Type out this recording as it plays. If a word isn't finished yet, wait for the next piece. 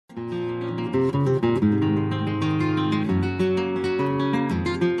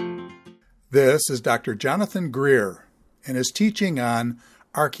This is Dr. Jonathan Greer and his teaching on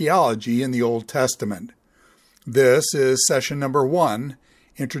archaeology in the Old Testament. This is session number 1,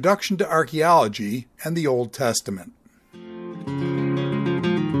 Introduction to Archaeology and the Old Testament.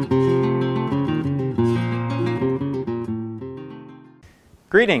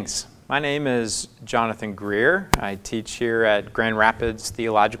 Greetings. My name is Jonathan Greer. I teach here at Grand Rapids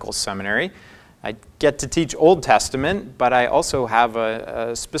Theological Seminary. I get to teach Old Testament, but I also have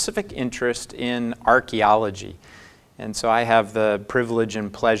a specific interest in archaeology. And so I have the privilege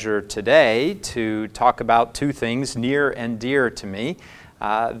and pleasure today to talk about two things near and dear to me,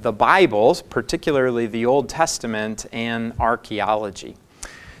 the Bible, particularly the Old Testament, and archaeology.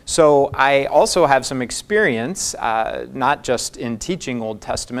 So I also have some experience, not just in teaching Old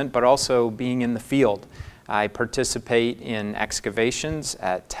Testament, but also being in the field. I participate in excavations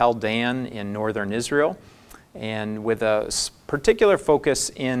at Tel Dan in northern Israel, and with a particular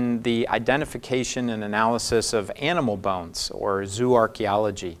focus in the identification and analysis of animal bones, or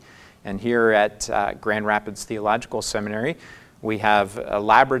zooarchaeology. And here at Grand Rapids Theological Seminary, we have a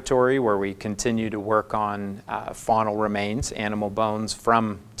laboratory where we continue to work on faunal remains, animal bones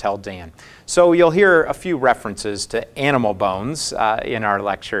from Tel Dan. So you'll hear a few references to animal bones in our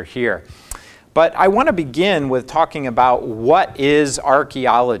lecture here. But I want to begin with talking about what is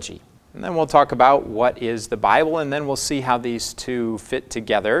archaeology. And then we'll talk about what is the Bible, and then we'll see how these two fit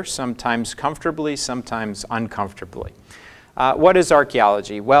together, sometimes comfortably, sometimes uncomfortably. What is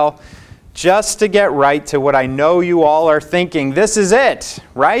archaeology? Well, just to get right to what I know you all are thinking, this is it,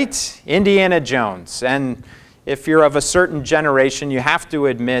 right? Indiana Jones. And if you're of a certain generation, you have to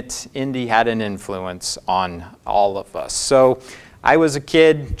admit Indy had an influence on all of us. So I was a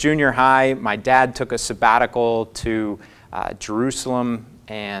kid, junior high. My dad took a sabbatical to Jerusalem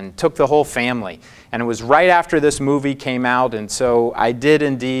and took the whole family. And it was right after this movie came out, and so I did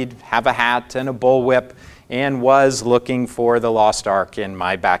indeed have a hat and a bullwhip and was looking for the lost ark in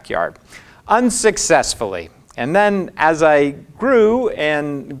my backyard. Unsuccessfully. And then as I grew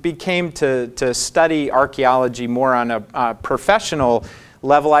and became to study archaeology more on a professional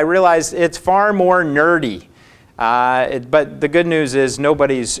level, I realized it's far more nerdy. But the good news is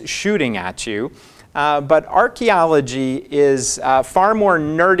nobody's shooting at you. But archaeology is far more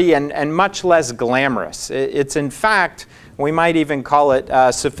nerdy and much less glamorous. It's in fact, we might even call it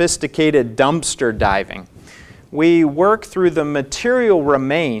sophisticated dumpster diving. We work through the material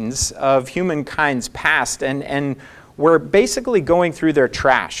remains of humankind's past, and we're basically going through their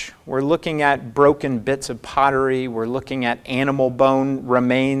trash. We're looking at broken bits of pottery. We're looking at animal bone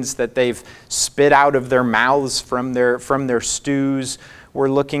remains that they've spit out of their mouths from their stews. We're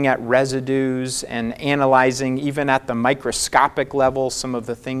looking at residues and analyzing, even at the microscopic level, some of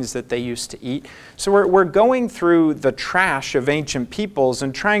the things that they used to eat. So we're going through the trash of ancient peoples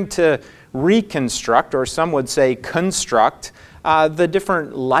and trying to reconstruct, or some would say construct, the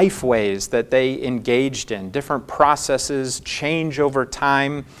different life ways that they engaged in. Different processes change over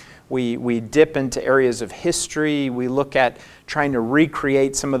time. We dip into areas of history. We look at trying to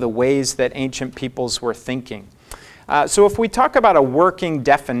recreate some of the ways that ancient peoples were thinking. So if we talk about a working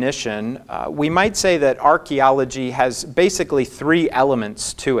definition, we might say that archaeology has basically 3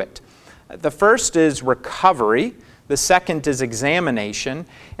 elements to it. The first is recovery, the second is examination,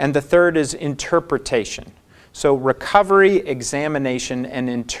 and the third is interpretation. So recovery, examination, and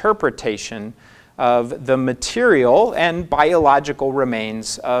interpretation of the material and biological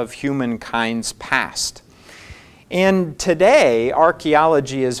remains of humankind's past. And today,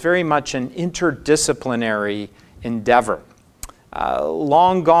 archaeology is very much an interdisciplinary endeavor.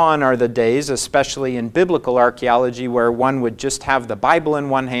 Long gone are the days, especially in biblical archaeology, where one would just have the Bible in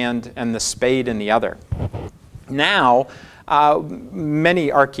one hand and the spade in the other. Now,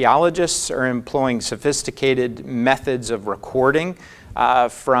 many archaeologists are employing sophisticated methods of recording,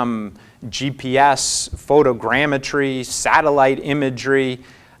 from GPS, photogrammetry, satellite imagery,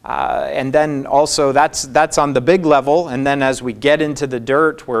 and then also that's on the big level. And then as we get into the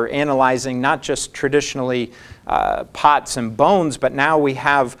dirt, we're analyzing not just traditionally pots and bones, but now we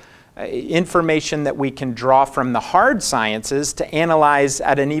have information that we can draw from the hard sciences to analyze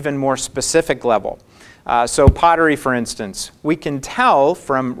at an even more specific level. So pottery, for instance, we can tell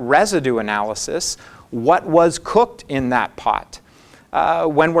from residue analysis what was cooked in that pot.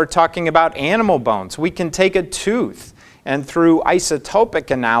 When we're talking about animal bones, we can take a tooth and through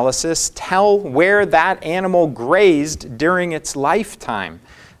isotopic analysis tell where that animal grazed during its lifetime.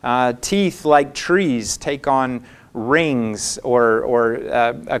 Teeth, like trees, take on rings or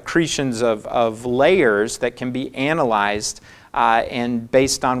accretions of layers that can be analyzed and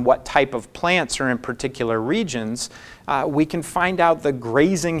based on what type of plants are in particular regions, we can find out the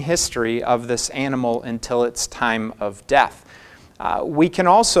grazing history of this animal until its time of death. We can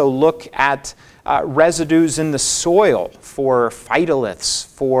also look at residues in the soil for phytoliths,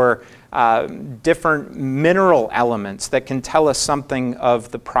 for different mineral elements that can tell us something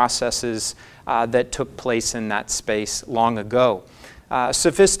of the processes that took place in that space long ago.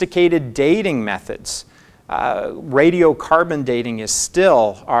 Sophisticated dating methods. Radiocarbon dating is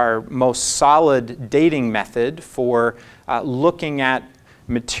still our most solid dating method for looking at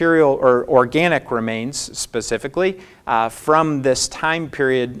material or organic remains specifically from this time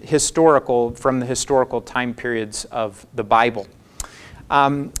period, from the historical time periods of the Bible.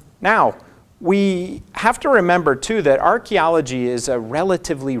 Now, we have to remember too that archaeology is a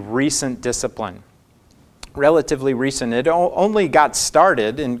relatively recent discipline. Relatively recent. It only got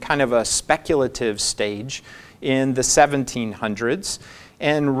started in kind of a speculative stage in the 1700s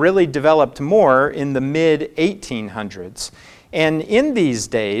and really developed more in the mid-1800s. And in these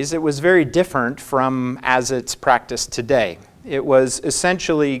days, it was very different from as it's practiced today. It was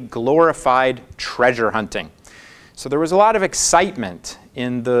essentially glorified treasure hunting. So there was a lot of excitement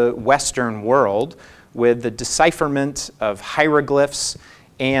in the Western world with the decipherment of hieroglyphs,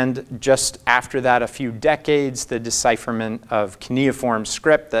 and just after that, a few decades, the decipherment of cuneiform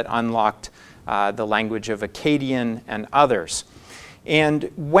script that unlocked the language of Akkadian and others.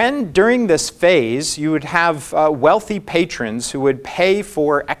 And when, during this phase, you would have wealthy patrons who would pay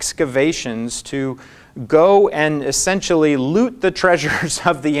for excavations to go and essentially loot the treasures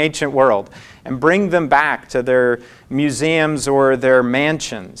of the ancient world and bring them back to their museums or their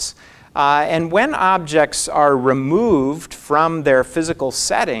mansions. And when objects are removed from their physical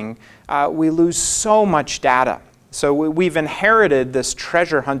setting, we lose so much data. So we've inherited this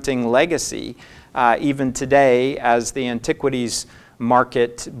treasure hunting legacy even today as the antiquities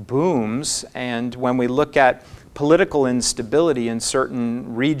market booms. And when we look at political instability in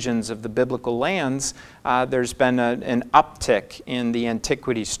certain regions of the biblical lands, there's been an uptick in the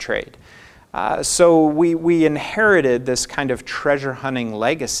antiquities trade. So we inherited this kind of treasure hunting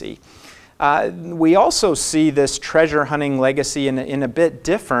legacy. We also see this treasure hunting legacy in a bit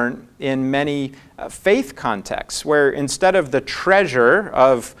different in many faith contexts, where instead of the treasure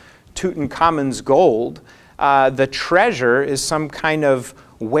of Tutankhamun's gold, the treasure is some kind of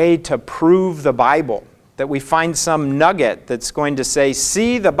way to prove the Bible, that we find some nugget that's going to say,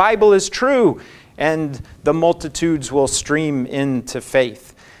 see, the Bible is true, and the multitudes will stream into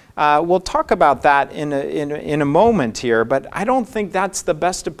faith. We'll talk about that in a moment here, but I don't think that's the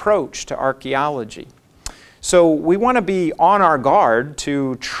best approach to archaeology. So we want to be on our guard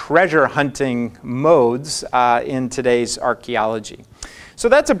to treasure hunting modes in today's archaeology. So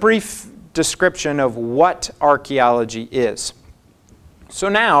that's a brief description of what archaeology is. So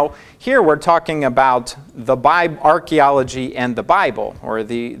now, here we're talking about the archaeology and the Bible, or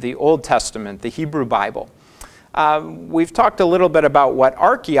the Old Testament, the Hebrew Bible. We've talked a little bit about what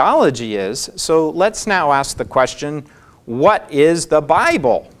archaeology is, so let's now ask the question, what is the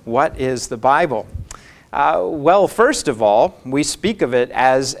Bible? What is the Bible? Well, first of all, we speak of it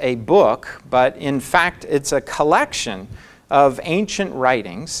as a book, but in fact it's a collection of ancient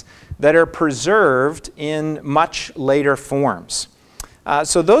writings that are preserved in much later forms.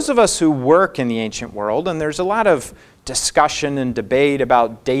 So those of us who work in the ancient world, and there's a lot of discussion and debate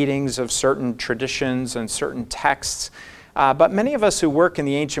about datings of certain traditions and certain texts, but many of us who work in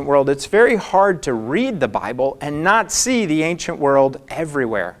the ancient world, it's very hard to read the Bible and not see the ancient world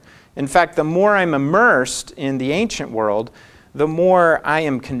everywhere. In fact, the more I'm immersed in the ancient world, the more I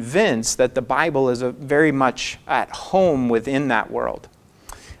am convinced that the Bible is very much at home within that world.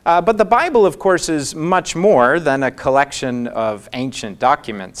 But the Bible, of course, is much more than a collection of ancient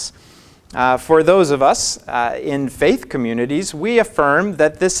documents. For those of us in faith communities, we affirm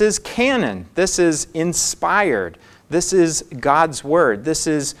that this is canon, this is inspired, this is God's Word, this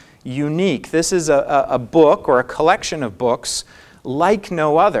is unique, this is a book or a collection of books like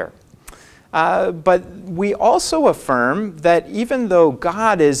no other. But we also affirm that even though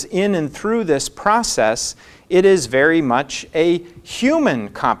God is in and through this process, it is very much a human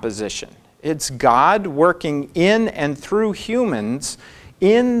composition. It's God working in and through humans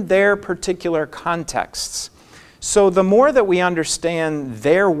in their particular contexts. So the more that we understand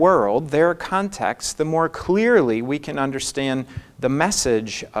their world, their context, the more clearly we can understand the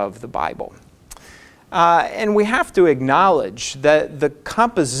message of the Bible. And we have to acknowledge that the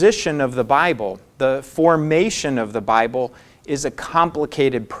composition of the Bible, the formation of the Bible, is a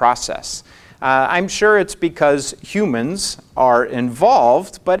complicated process. I'm sure it's because humans are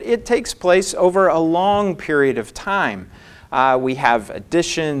involved, but it takes place over a long period of time. We have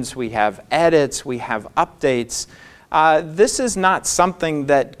additions, we have edits, we have updates. This is not something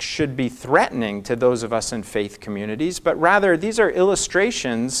that should be threatening to those of us in faith communities, but rather these are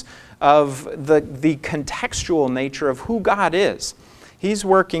illustrations of the contextual nature of who God is. He's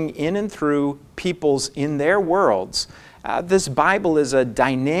working in and through peoples in their worlds. This Bible is a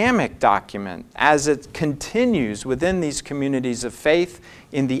dynamic document as it continues within these communities of faith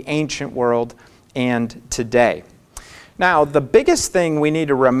in the ancient world and today. Now, the biggest thing we need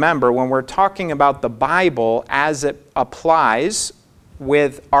to remember when we're talking about the Bible as it applies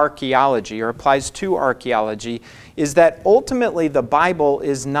with archaeology or applies to archaeology is that ultimately the Bible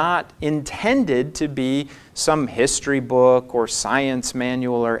is not intended to be some history book or science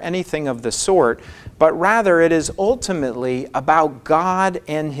manual or anything of the sort, but rather it is ultimately about God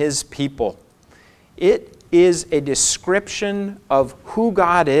and His people. It is a description of who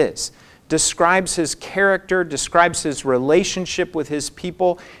God is, describes His character, describes His relationship with His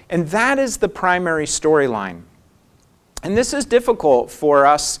people, and that is the primary storyline. And this is difficult for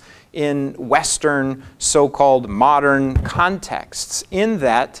us in Western, so-called modern contexts, in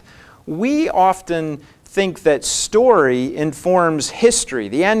that we often think that story informs history.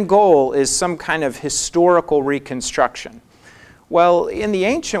 The end goal is some kind of historical reconstruction. Well, in the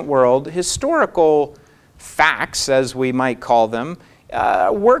ancient world, historical facts, as we might call them,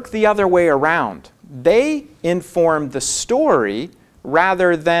 work the other way around. They inform the story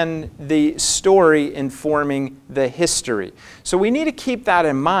rather than the story informing the history. So we need to keep that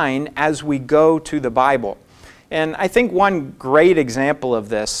in mind as we go to the Bible. And I think one great example of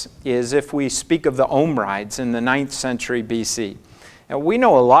this is if we speak of the Omrides in the 9th century BC. Now, we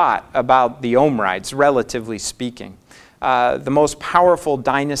know a lot about the Omrides, relatively speaking. The most powerful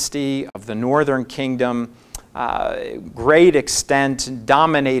dynasty of the northern kingdom, great extent,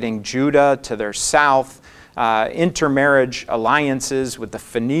 dominating Judah to their south, intermarriage alliances with the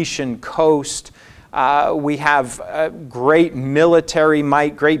Phoenician coast. We have great military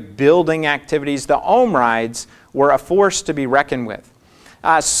might, great building activities. The Omrides were a force to be reckoned with.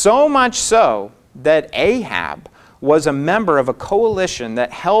 So much so that Ahab was a member of a coalition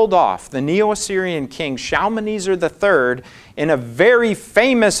that held off the Neo-Assyrian king Shalmaneser III in a very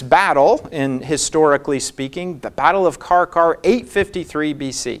famous battle, historically speaking, the Battle of Karkar, 853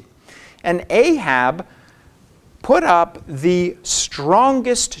 BC. And Ahab put up the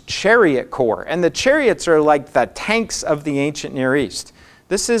strongest chariot corps, and the chariots are like the tanks of the ancient Near East.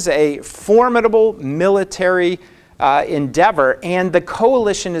 This is a formidable military endeavor, and the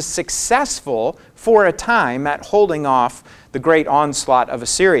coalition is successful for a time at holding off the great onslaught of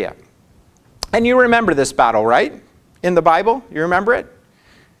Assyria. And you remember this battle, right? In the Bible? You remember it?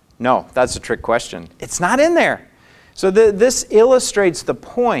 No, that's a trick question. It's not in there. So this illustrates the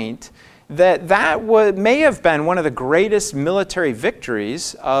point that may have been one of the greatest military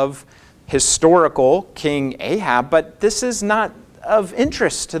victories of historical King Ahab, but this is not of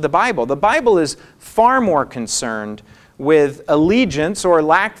interest to the Bible. The Bible is far more concerned with allegiance or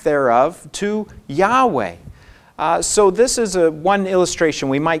lack thereof to Yahweh. So this is one illustration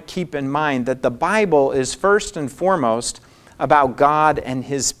we might keep in mind, that the Bible is first and foremost about God and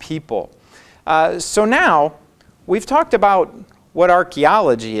His people. So now we've talked about what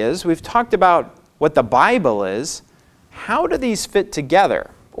archaeology is. We've talked about what the Bible is. How do these fit together,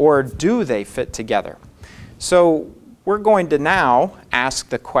 or do they fit together? So we're going to now ask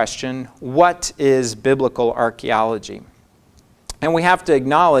the question, what is biblical archaeology? And we have to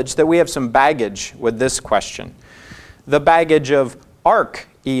acknowledge that we have some baggage with this question. The baggage of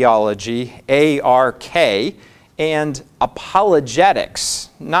archaeology, A-R-K, and apologetics,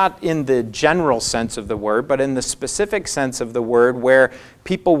 not in the general sense of the word, but in the specific sense of the word, where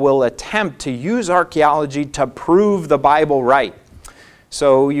people will attempt to use archaeology to prove the Bible right.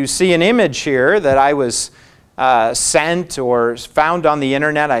 So you see an image here that I was sent or found on the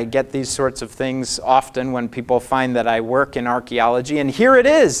internet. I get these sorts of things often when people find that I work in archaeology. And here it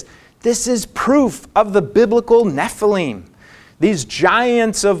is. This is proof of the biblical Nephilim, these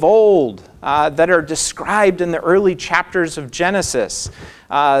giants of old that are described in the early chapters of Genesis,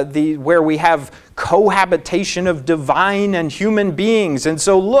 where we have cohabitation of divine and human beings. And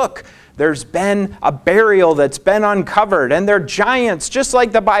so look, there's been a burial that's been uncovered, and they're giants, just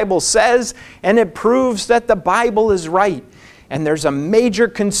like the Bible says, and it proves that the Bible is right. And there's a major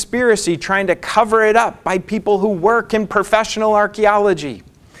conspiracy trying to cover it up by people who work in professional archaeology.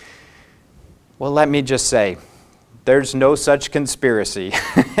 Well, let me just say, there's no such conspiracy.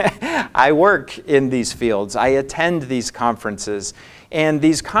 I work in these fields. I attend these conferences. And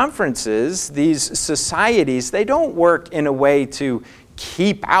these conferences, these societies, they don't work in a way to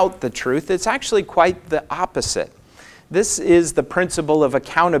keep out the truth. It's actually quite the opposite. This is the principle of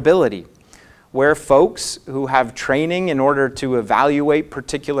accountability, where folks who have training in order to evaluate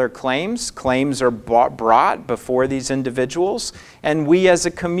particular claims are brought before these individuals, and we as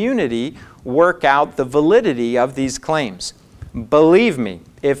a community work out the validity of these claims. Believe me,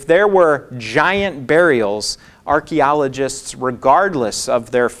 if there were giant burials, archaeologists, regardless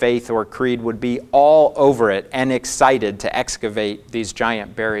of their faith or creed, would be all over it and excited to excavate these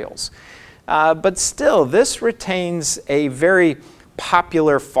giant burials. But still, this retains a very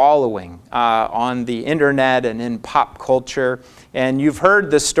popular following on the internet and in pop culture. And you've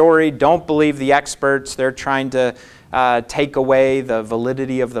heard the story, don't believe the experts, they're trying to take away the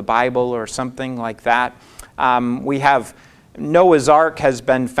validity of the Bible or something like that. We have Noah's Ark has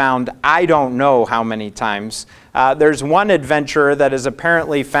been found I don't know how many times. There's one adventurer that has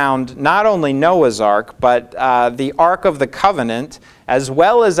apparently found not only Noah's Ark, but the Ark of the Covenant, as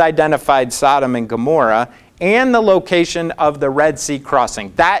well as identified Sodom and Gomorrah, and the location of the Red Sea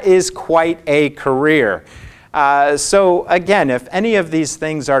crossing. That is quite a career. So again, if any of these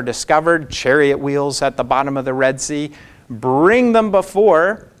things are discovered, chariot wheels at the bottom of the Red Sea, bring them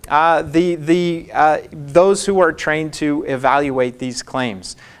before those who are trained to evaluate these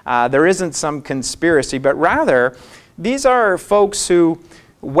claims. There isn't some conspiracy, but rather these are folks who,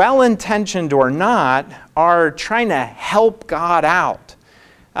 well-intentioned or not, are trying to help God out.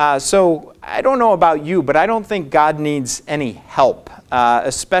 So I don't know about you, but I don't think God needs any help,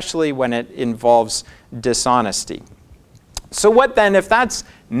 especially when it involves dishonesty. So what then, if that's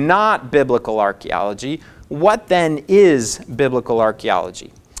not biblical archaeology, what then is biblical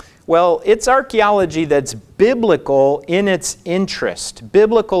archaeology? Well, it's archaeology that's biblical in its interest.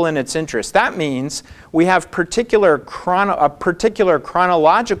 Biblical in its interest. That means we have a particular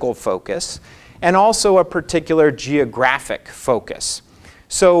chronological focus and also a particular geographic focus.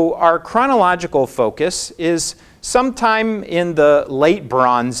 So our chronological focus is sometime in the late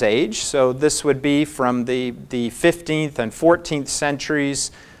Bronze Age. So this would be from the 15th and 14th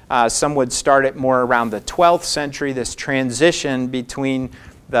centuries. Some would start it more around the 12th century, this transition between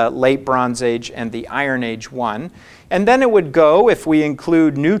the late Bronze Age and the Iron Age one. And then it would go, if we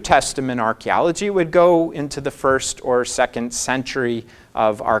include New Testament archaeology, it would go into the 1st or 2nd century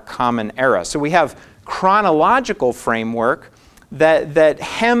of our Common Era. So we have chronological framework that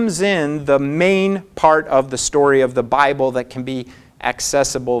hems in the main part of the story of the Bible that can be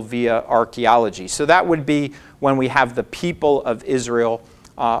accessible via archaeology. So that would be when we have the people of Israel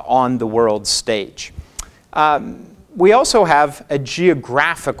on the world stage. We also have a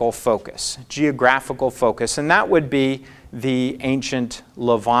geographical focus, and that would be the ancient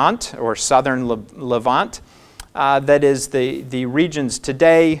Levant or southern Levant. That is the regions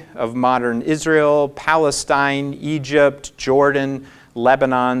today of modern Israel, Palestine, Egypt, Jordan,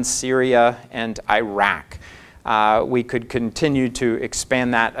 Lebanon, Syria, and Iraq. We could continue to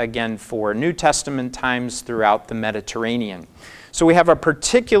expand that again for New Testament times throughout the Mediterranean. So we have a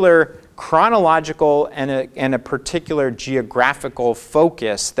particular chronological and a particular geographical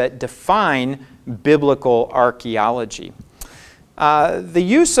focus that define biblical archaeology. The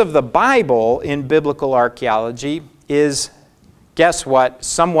use of the Bible in biblical archaeology is, guess what,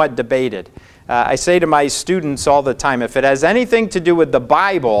 somewhat debated. I say to my students all the time, if it has anything to do with the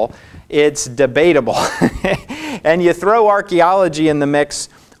Bible, it's debatable. And you throw archaeology in the mix,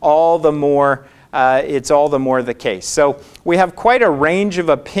 all the more, it's all the more the case. So we have quite a range of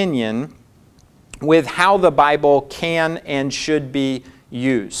opinion with how the Bible can and should be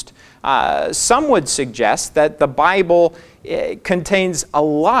used. Some would suggest that the Bible contains a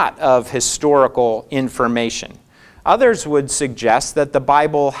lot of historical information. Others would suggest that the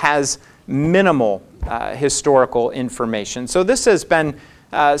Bible has minimal historical information. So this has been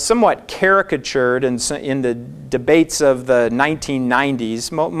somewhat caricatured in the debates of the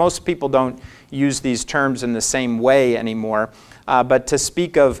 1990s. Most people don't use these terms in the same way anymore, but to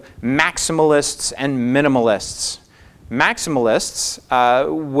speak of maximalists and minimalists. Maximalists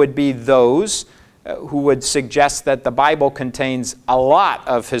would be those who would suggest that the Bible contains a lot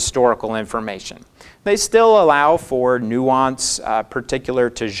of historical information. They still allow for nuance particular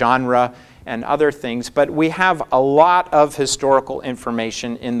to genre and other things, but we have a lot of historical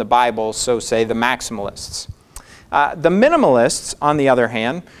information in the Bible, so say the maximalists. The minimalists, on the other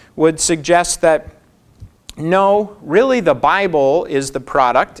hand, would suggest that no, really the Bible is the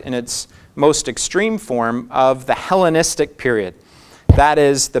product in its most extreme form of the Hellenistic period. That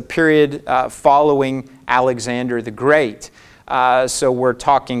is the period following Alexander the Great. So we're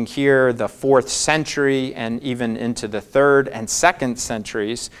talking here the 4th century and even into the 3rd and 2nd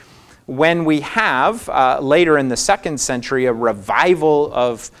centuries, when we have later in the 2nd century a revival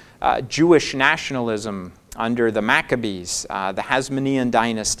of Jewish nationalism under the Maccabees, the Hasmonean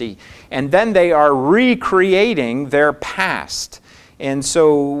dynasty. And then they are recreating their past. And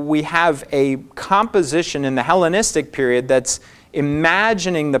so we have a composition in the Hellenistic period that's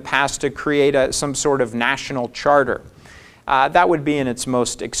imagining the past to create some sort of national charter. That would be in its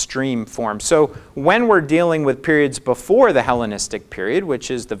most extreme form. So when we're dealing with periods before the Hellenistic period, which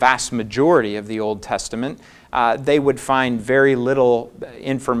is the vast majority of the Old Testament, they would find very little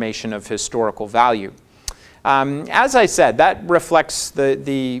information of historical value. As I said, that reflects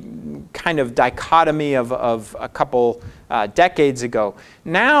the kind of dichotomy of a couple decades ago.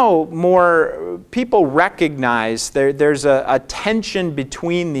 Now more people recognize there's a tension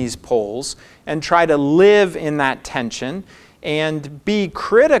between these poles and try to live in that tension and be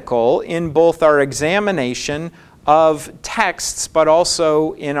critical in both our examination of texts but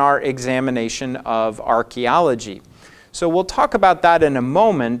also in our examination of archaeology. So we'll talk about that in a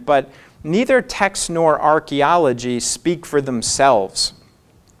moment, but neither text nor archaeology speak for themselves.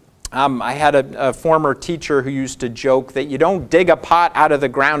 I had a former teacher who used to joke that you don't dig a pot out of the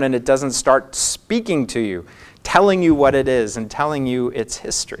ground and it doesn't start speaking to you, telling you what it is and telling you its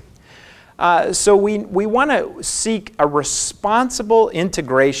history. So we want to seek a responsible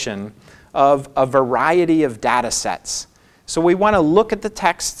integration of a variety of data sets. So we want to look at the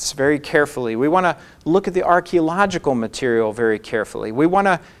texts very carefully. We want to look at the archaeological material very carefully. We want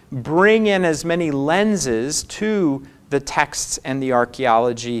to bring in as many lenses to the texts and the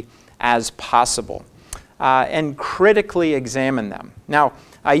archaeology as possible and critically examine them. Now,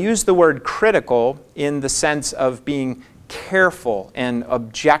 I use the word critical in the sense of being careful and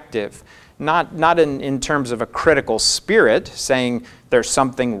objective, not in terms of a critical spirit, saying there's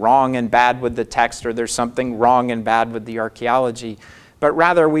something wrong and bad with the text or there's something wrong and bad with the archaeology, but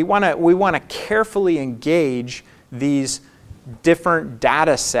rather we want to carefully engage these different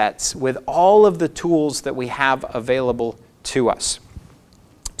data sets with all of the tools that we have available to us.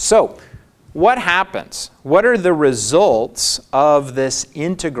 So, what happens? What are the results of this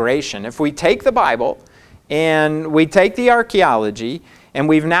integration? If we take the Bible and we take the archaeology, and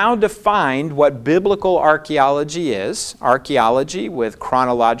we've now defined what biblical archaeology is, archaeology with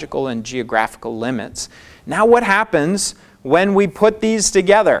chronological and geographical limits. Now what happens when we put these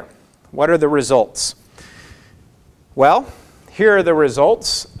together? What are the results? Well, here are the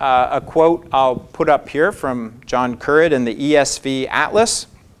results. A quote I'll put up here from John Currid in the ESV Atlas.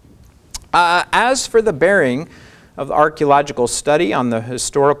 As for the bearing of the archaeological study on the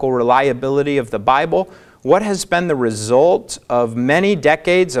historical reliability of the Bible, what has been the result of many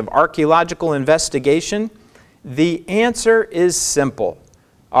decades of archaeological investigation? The answer is simple.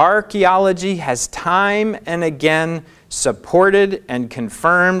 Archaeology has time and again supported and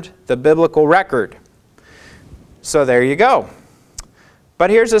confirmed the biblical record. So there you go. But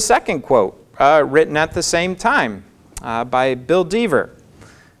here's a second quote written at the same time by Bill Deaver.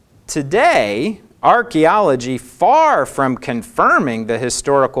 Today, archaeology, far from confirming the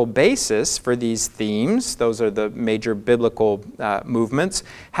historical basis for these themes, those are the major biblical movements,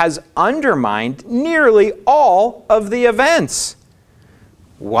 has undermined nearly all of the events.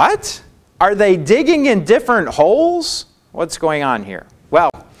 What? Are they digging in different holes? What's going on here?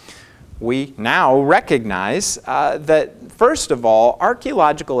 Well, we now recognize that, first of all,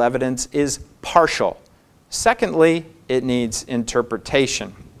 archaeological evidence is partial. Secondly, it needs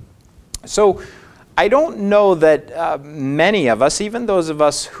interpretation. So, I don't know that many of us, even those of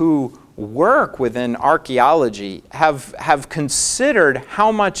us who work within archaeology, have considered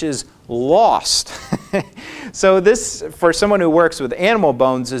how much is lost. So this, for someone who works with animal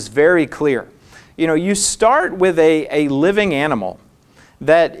bones, is very clear. You know, you start with a living animal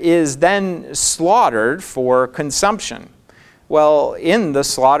that is then slaughtered for consumption. Well, in the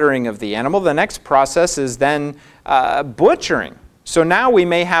slaughtering of the animal, the next process is then butchering. So now we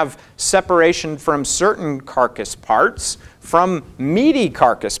may have separation from certain carcass parts from meaty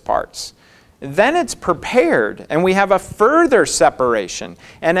carcass parts. Then it's prepared and we have a further separation.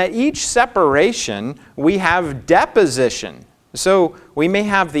 And at each separation we have deposition. So we may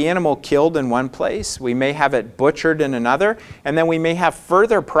have the animal killed in one place, we may have it butchered in another, and then we may have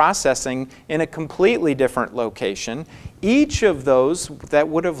further processing in a completely different location. Each of those that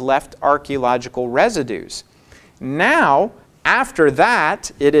would have left archaeological residues. Now, after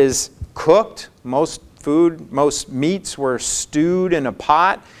that, it is cooked. Most meats were stewed in a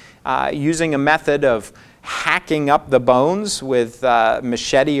pot using a method of hacking up the bones with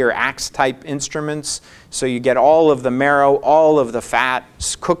machete or axe type instruments. So you get all of the marrow, all of the fat,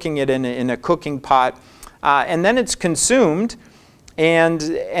 cooking it in a cooking pot. And then it's consumed, and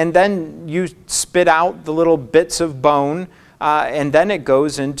then you spit out the little bits of bone, and then it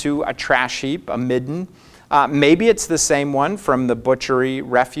goes into a trash heap, a midden. Maybe it's the same one from the butchery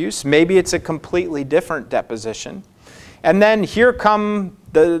refuse. Maybe it's a completely different deposition. And then here come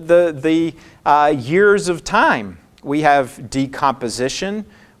the years of time. We have decomposition.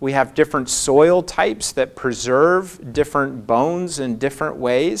 We have different soil types that preserve different bones in different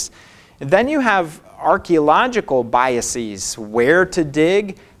ways. And then you have archaeological biases, where to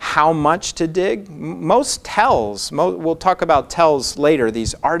dig, how much to dig. Most tells, we'll talk about tells later,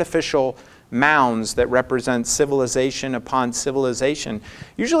 these artificial mounds that represent civilization upon civilization.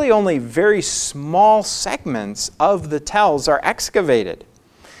 Usually only very small segments of the tells are excavated.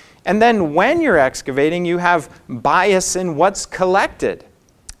 And then when you're excavating, you have bias in what's collected.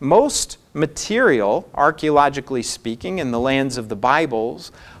 Most material, archaeologically speaking, in the lands of the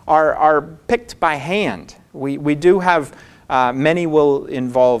Bibles are picked by hand. We do have, many will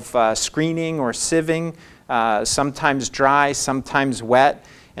involve screening or sieving, sometimes dry, sometimes wet.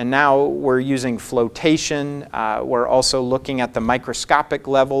 And now we're using flotation. We're also looking at the microscopic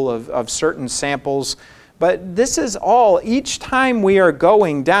level of certain samples. But this is all, each time we are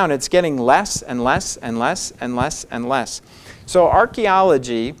going down, it's getting less and less and less and less and less. So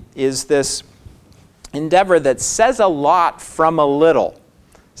archaeology is this endeavor that says a lot from a little.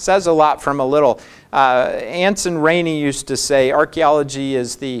 Says a lot from a little. Anson Rainey used to say archaeology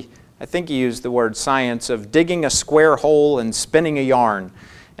is the, I think he used the word science, of digging a square hole and spinning a yarn.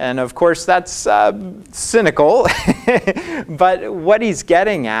 And of course that's cynical, but what he's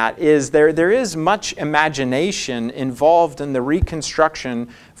getting at is there is much imagination involved in the reconstruction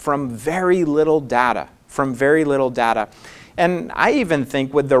from very little data, And I even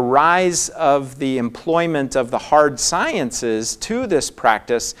think with the rise of the employment of the hard sciences to this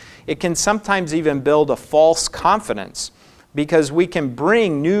practice, it can sometimes even build a false confidence, because we can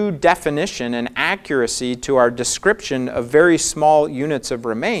bring new definition and accuracy to our description of very small units of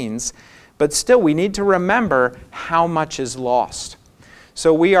remains, but still we need to remember how much is lost.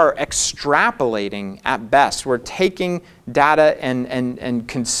 So we are extrapolating at best. We're taking data and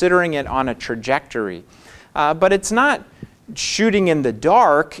considering it on a trajectory. But it's not shooting in the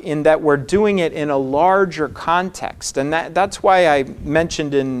dark in that we're doing it in a larger context. And that's why I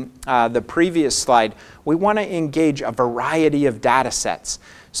mentioned in the previous slide, we want to engage a variety of data sets.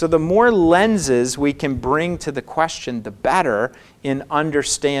 So the more lenses we can bring to the question, the better in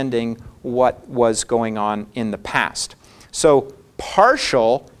understanding what was going on in the past. So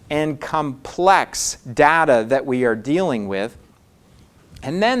partial and complex data that we are dealing with.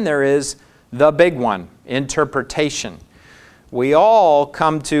 And then there is the big one, interpretation. We all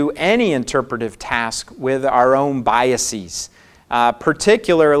come to any interpretive task with our own biases,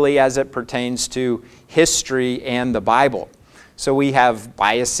 particularly as it pertains to history and the Bible. So we have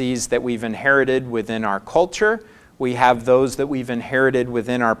biases that we've inherited within our culture. We have those that we've inherited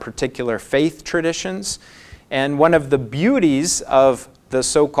within our particular faith traditions. And one of the beauties of the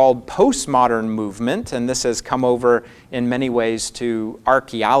so-called postmodern movement, and this has come over in many ways to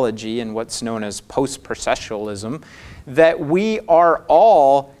archaeology and what's known as post-processualism, that we are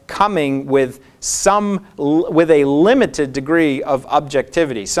all coming with a limited degree of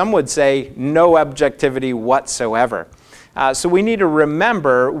objectivity. Some would say no objectivity whatsoever. So we need to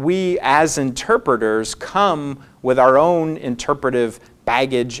remember we as interpreters come with our own interpretive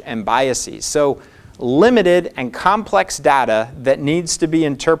baggage and biases. So limited and complex data that needs to be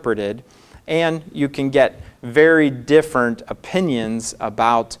interpreted, and you can get very different opinions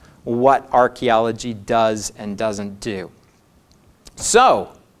about what archaeology does and doesn't do.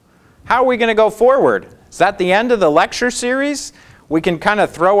 So, how are we going to go forward? Is that the end of the lecture series? We can kind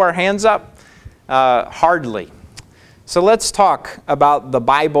of throw our hands up? Hardly. So let's talk about the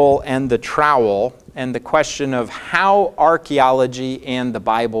Bible and the trowel and the question of how archaeology and the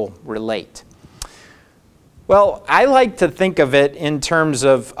Bible relate. Well, I like to think of it in terms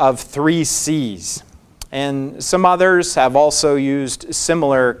of 3 C's. And some others have also used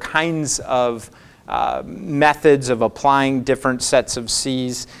similar kinds of methods of applying different sets of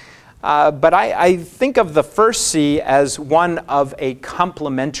C's. But I think of the first C as one of a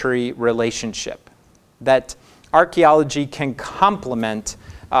complementary relationship, that archaeology can complement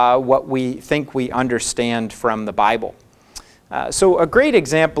what we think we understand from the Bible. So a great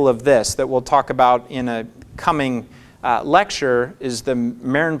example of this that we'll talk about in a coming lecture is the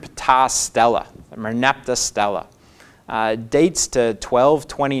Merneptah Stela, the Merneptah Stela. Dates to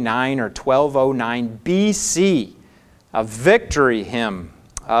 1229 or 1209 BC, a victory hymn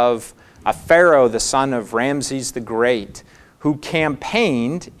of a pharaoh, the son of Ramses the Great, who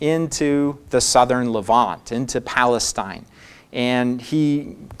campaigned into the southern Levant, into Palestine. And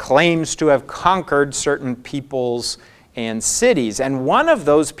he claims to have conquered certain peoples and cities. And one of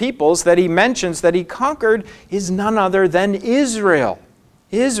those peoples that he mentions that he conquered is none other than Israel.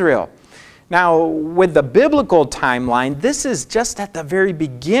 Israel. Now, with the biblical timeline, this is just at the very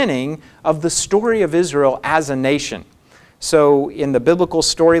beginning of the story of Israel as a nation. So in the biblical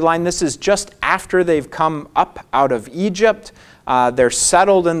storyline, this is just after they've come up out of Egypt. They're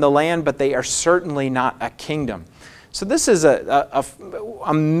settled in the land, but they are certainly not a kingdom. So this is an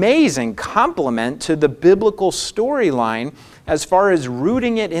amazing complement to the biblical storyline as far as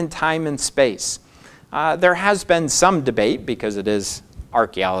rooting it in time and space. There has been some debate, because it is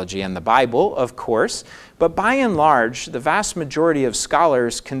archaeology and the Bible, of course, but by and large, the vast majority of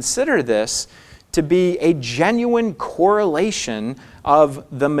scholars consider this to be a genuine correlation of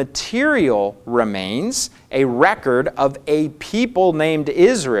the material remains, a record of a people named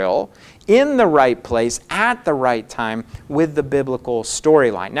Israel in the right place at the right time with the biblical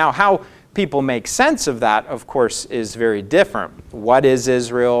storyline. Now, how people make sense of that, of course, is very different. What is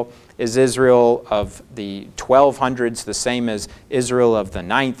Israel? Is Israel of the 1200s the same as Israel of the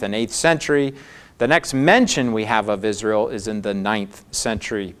 9th and 8th century? The next mention we have of Israel is in the 9th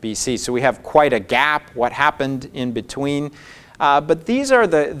century BC. So we have quite a gap, what happened in between. But these are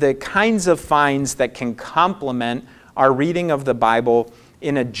the kinds of finds that can complement our reading of the Bible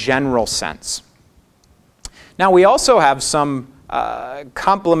in a general sense. Now we also have some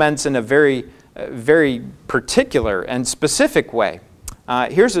complements in a very particular and specific way.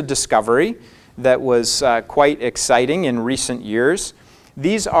 Here's a discovery that was quite exciting in recent years.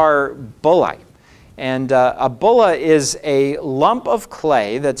 These are bullae. And a bulla is a lump of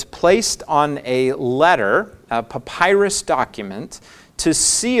clay that's placed on a letter, a papyrus document, to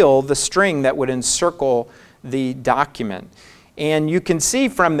seal the string that would encircle the document. And you can see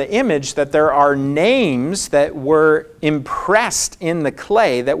from the image that there are names that were impressed in the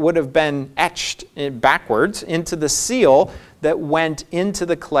clay that would have been etched backwards into the seal that went into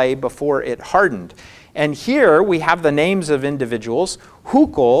the clay before it hardened. And here we have the names of individuals: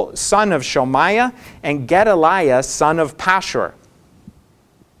 Hukal, son of Shomaiah, and Gedaliah, son of Pashur.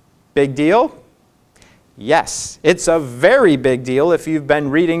 Big deal? Yes, it's a very big deal if you've been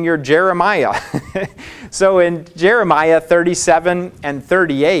reading your Jeremiah. So in Jeremiah 37 and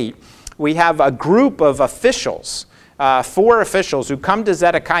 38, we have a group of officials, 4 officials who come to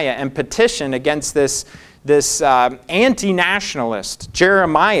Zedekiah and petition against this anti-nationalist,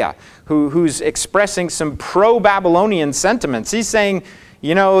 Jeremiah, who's expressing some pro-Babylonian sentiments. He's saying,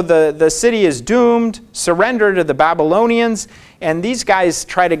 you know, the city is doomed, surrender to the Babylonians. And these guys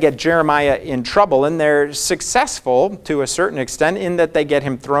try to get Jeremiah in trouble, and they're successful to a certain extent in that they get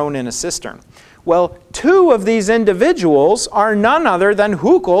him thrown in a cistern. Well, 2 of these individuals are none other than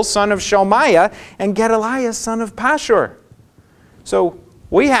Hukal, son of Shomaiah, and Gedaliah, son of Pashur. So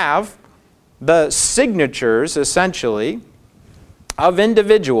we have the signatures, essentially, of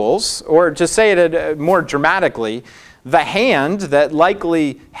individuals, or to say it more dramatically, the hand that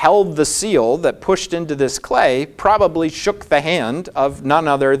likely held the seal that pushed into this clay probably shook the hand of none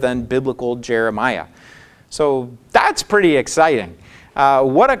other than biblical Jeremiah. So that's pretty exciting.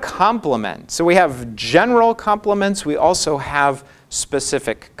 What a compliment. So we have general compliments. We also have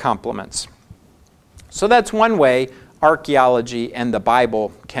specific compliments. So that's one way archaeology and the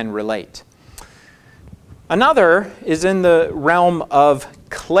Bible can relate. Another is in the realm of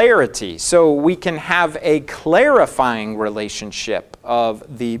clarity. So we can have a clarifying relationship of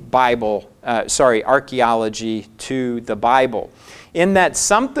the archaeology to the Bible, in that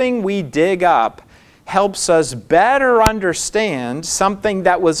something we dig up helps us better understand something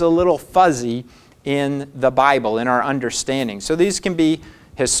that was a little fuzzy in the Bible, in our understanding. So these can be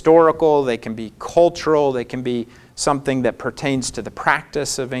historical, they can be cultural, they can be something that pertains to the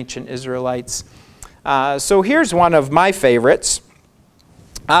practice of ancient Israelites. So here's one of my favorites.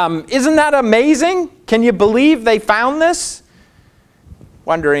 Isn't that amazing? Can you believe they found this?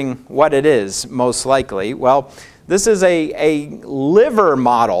 Wondering what it is, most likely. Well, this is a liver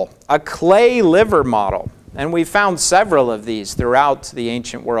model, a clay liver model. And we found several of these throughout the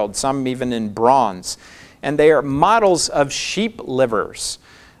ancient world, some even in bronze. And they are models of sheep livers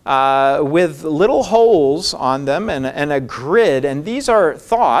with little holes on them and a grid. And these are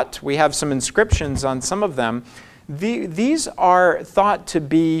thought, we have some inscriptions on some of them, these are thought to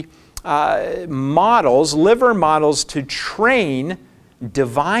be models, liver models, to train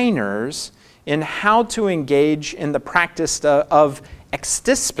diviners in how to engage in the practice of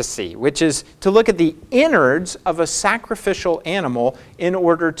extispicy, which is to look at the innards of a sacrificial animal in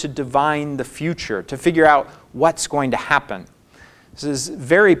order to divine the future, to figure out what's going to happen. This is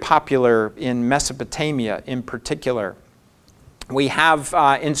very popular in Mesopotamia in particular. We have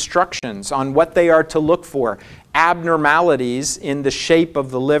instructions on what they are to look for, abnormalities in the shape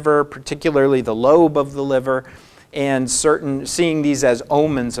of the liver, particularly the lobe of the liver, and seeing these as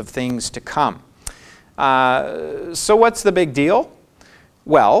omens of things to come. So what's the big deal?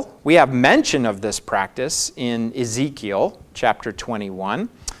 Well, we have mention of this practice in Ezekiel chapter 21,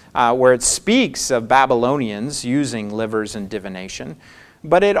 where it speaks of Babylonians using livers in divination.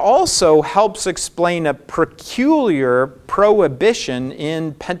 But it also helps explain a peculiar prohibition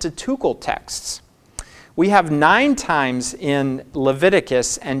in Pentateuchal texts. We have 9 times in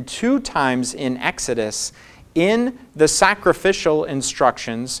Leviticus and 2 times in Exodus in the sacrificial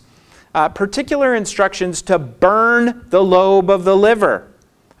instructions, particular instructions to burn the lobe of the liver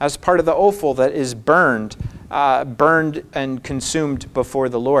as part of the offal that is burned and consumed before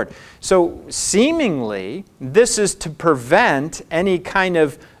the Lord. So seemingly, this is to prevent any kind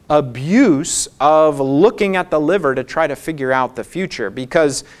of abuse of looking at the liver to try to figure out the future,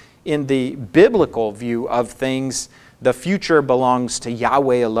 because in the biblical view of things, the future belongs to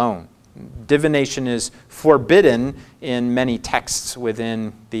Yahweh alone. Divination is forbidden in many texts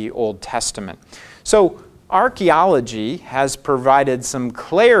within the Old Testament. So archaeology has provided some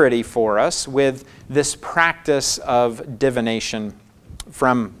clarity for us with this practice of divination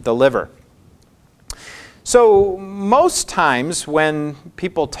from the liver. So most times when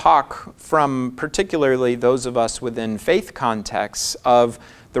people talk, from particularly those of us within faith contexts, of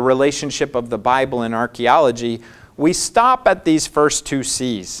the relationship of the Bible and archaeology, we stop at these first 2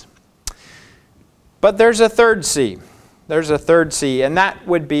 C's. But there's a third C. There's a third C, and that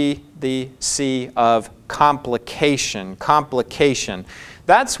would be the C of complication. Complication.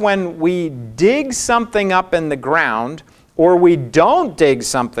 That's when we dig something up in the ground, or we don't dig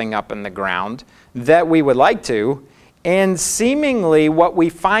something up in the ground that we would like to, and seemingly what we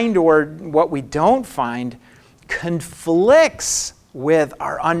find or what we don't find conflicts with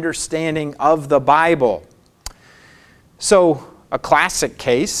our understanding of the Bible. So a classic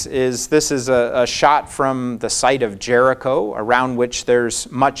case is, this is a shot from the site of Jericho, around which there's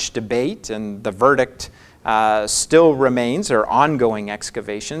much debate, and the verdict still remains, or ongoing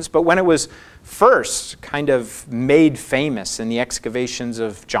excavations. But when it was first kind of made famous in the excavations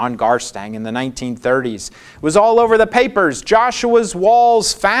of John Garstang in the 1930s, it was all over the papers, Joshua's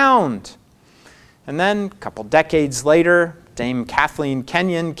walls found. And then a couple decades later, Dame Kathleen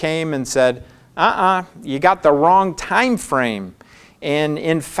Kenyon came and said, you got the wrong time frame. And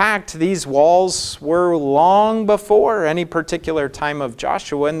in fact, these walls were long before any particular time of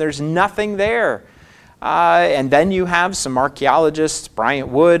Joshua, and there's nothing there. And then you have some archaeologists, Bryant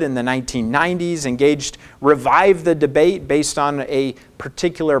Wood in the 1990s, revived the debate based on a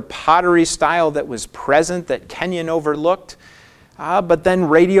particular pottery style that was present that Kenyon overlooked. But then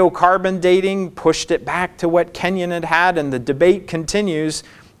radiocarbon dating pushed it back to what Kenyon had had, and the debate continues.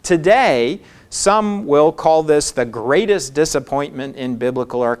 Today, some will call this the greatest disappointment in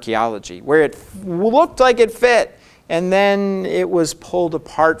biblical archaeology, where it looked like it fit, and then it was pulled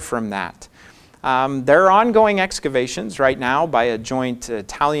apart from that. There are ongoing excavations right now by a joint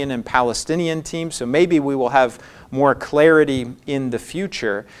Italian and Palestinian team, so maybe we will have more clarity in the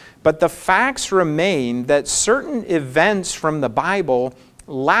future. But the facts remain that certain events from the Bible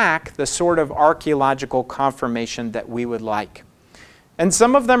lack the sort of archaeological confirmation that we would like. And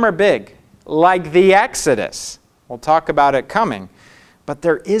some of them are big, like the Exodus. We'll talk about it coming. But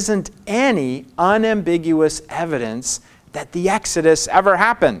there isn't any unambiguous evidence that the Exodus ever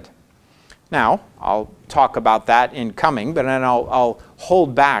happened. Now, I'll talk about that in coming, but then I'll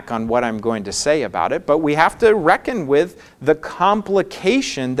hold back on what I'm going to say about it. But we have to reckon with the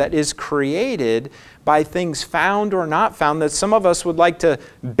complication that is created by things found or not found that some of us would like to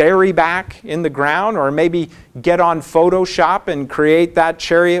bury back in the ground, or maybe get on Photoshop and create that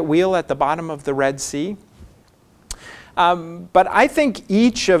chariot wheel at the bottom of the Red Sea. But I think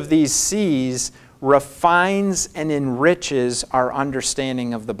each of these C's refines and enriches our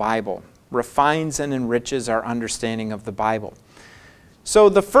understanding of the Bible. Refines and enriches our understanding of the Bible. So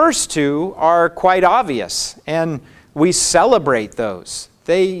the first 2 are quite obvious, and we celebrate those.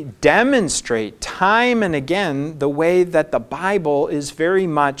 They demonstrate time and again the way that the Bible is very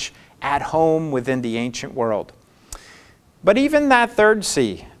much at home within the ancient world. But even that third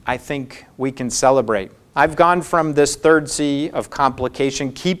C, I think we can celebrate. I've gone from this third C of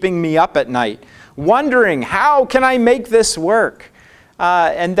complication keeping me up at night, wondering, how can I make this work?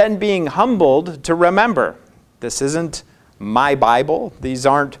 And then being humbled to remember, this isn't my Bible. These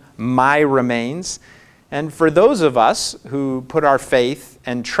aren't my remains. And for those of us who put our faith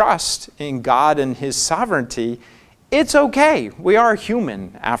and trust in God and His sovereignty, it's okay. We are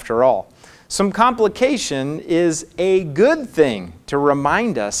human after all. some complication is a good thing to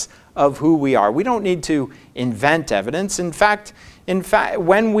remind us of who we are. We don't need to invent evidence. In fact,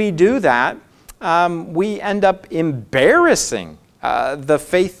 when we do that, we end up embarrassing the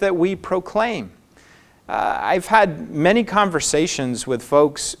faith that we proclaim. I've had many conversations with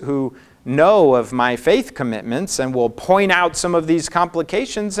folks who know of my faith commitments and will point out some of these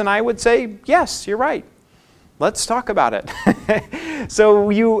complications, and I would say, yes, you're right. Let's talk about it.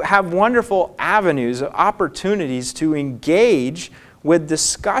 So you have wonderful avenues, opportunities to engage with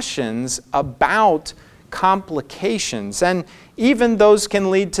discussions about complications. And even those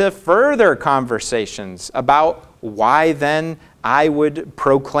can lead to further conversations about why then I would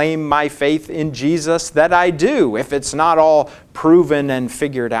proclaim my faith in Jesus that I do, if it's not all proven and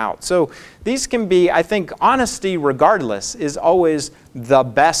figured out. So these can be, I think, honesty regardless is always the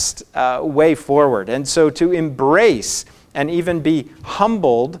best way forward. And so to embrace and even be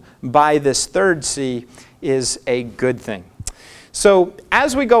humbled by this third C is a good thing. So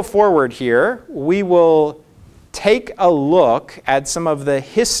as we go forward here, we will take a look at some of the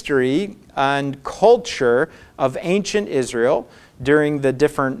history and culture of ancient Israel during the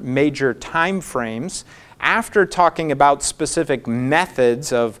different major time frames, after talking about specific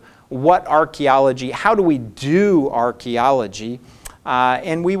methods of what archaeology, how do we do archaeology,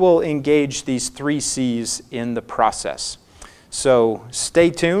 and we will engage these 3 C's in the process. So stay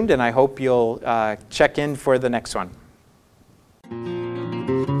tuned, and I hope you'll check in for the next one.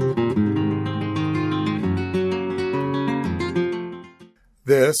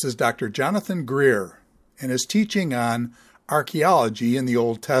 This is Dr. Jonathan Greer and his teaching on Archaeology in the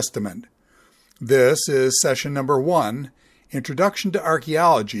Old Testament. This is session number 1, Introduction to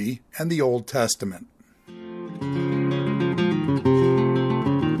Archaeology and the Old Testament.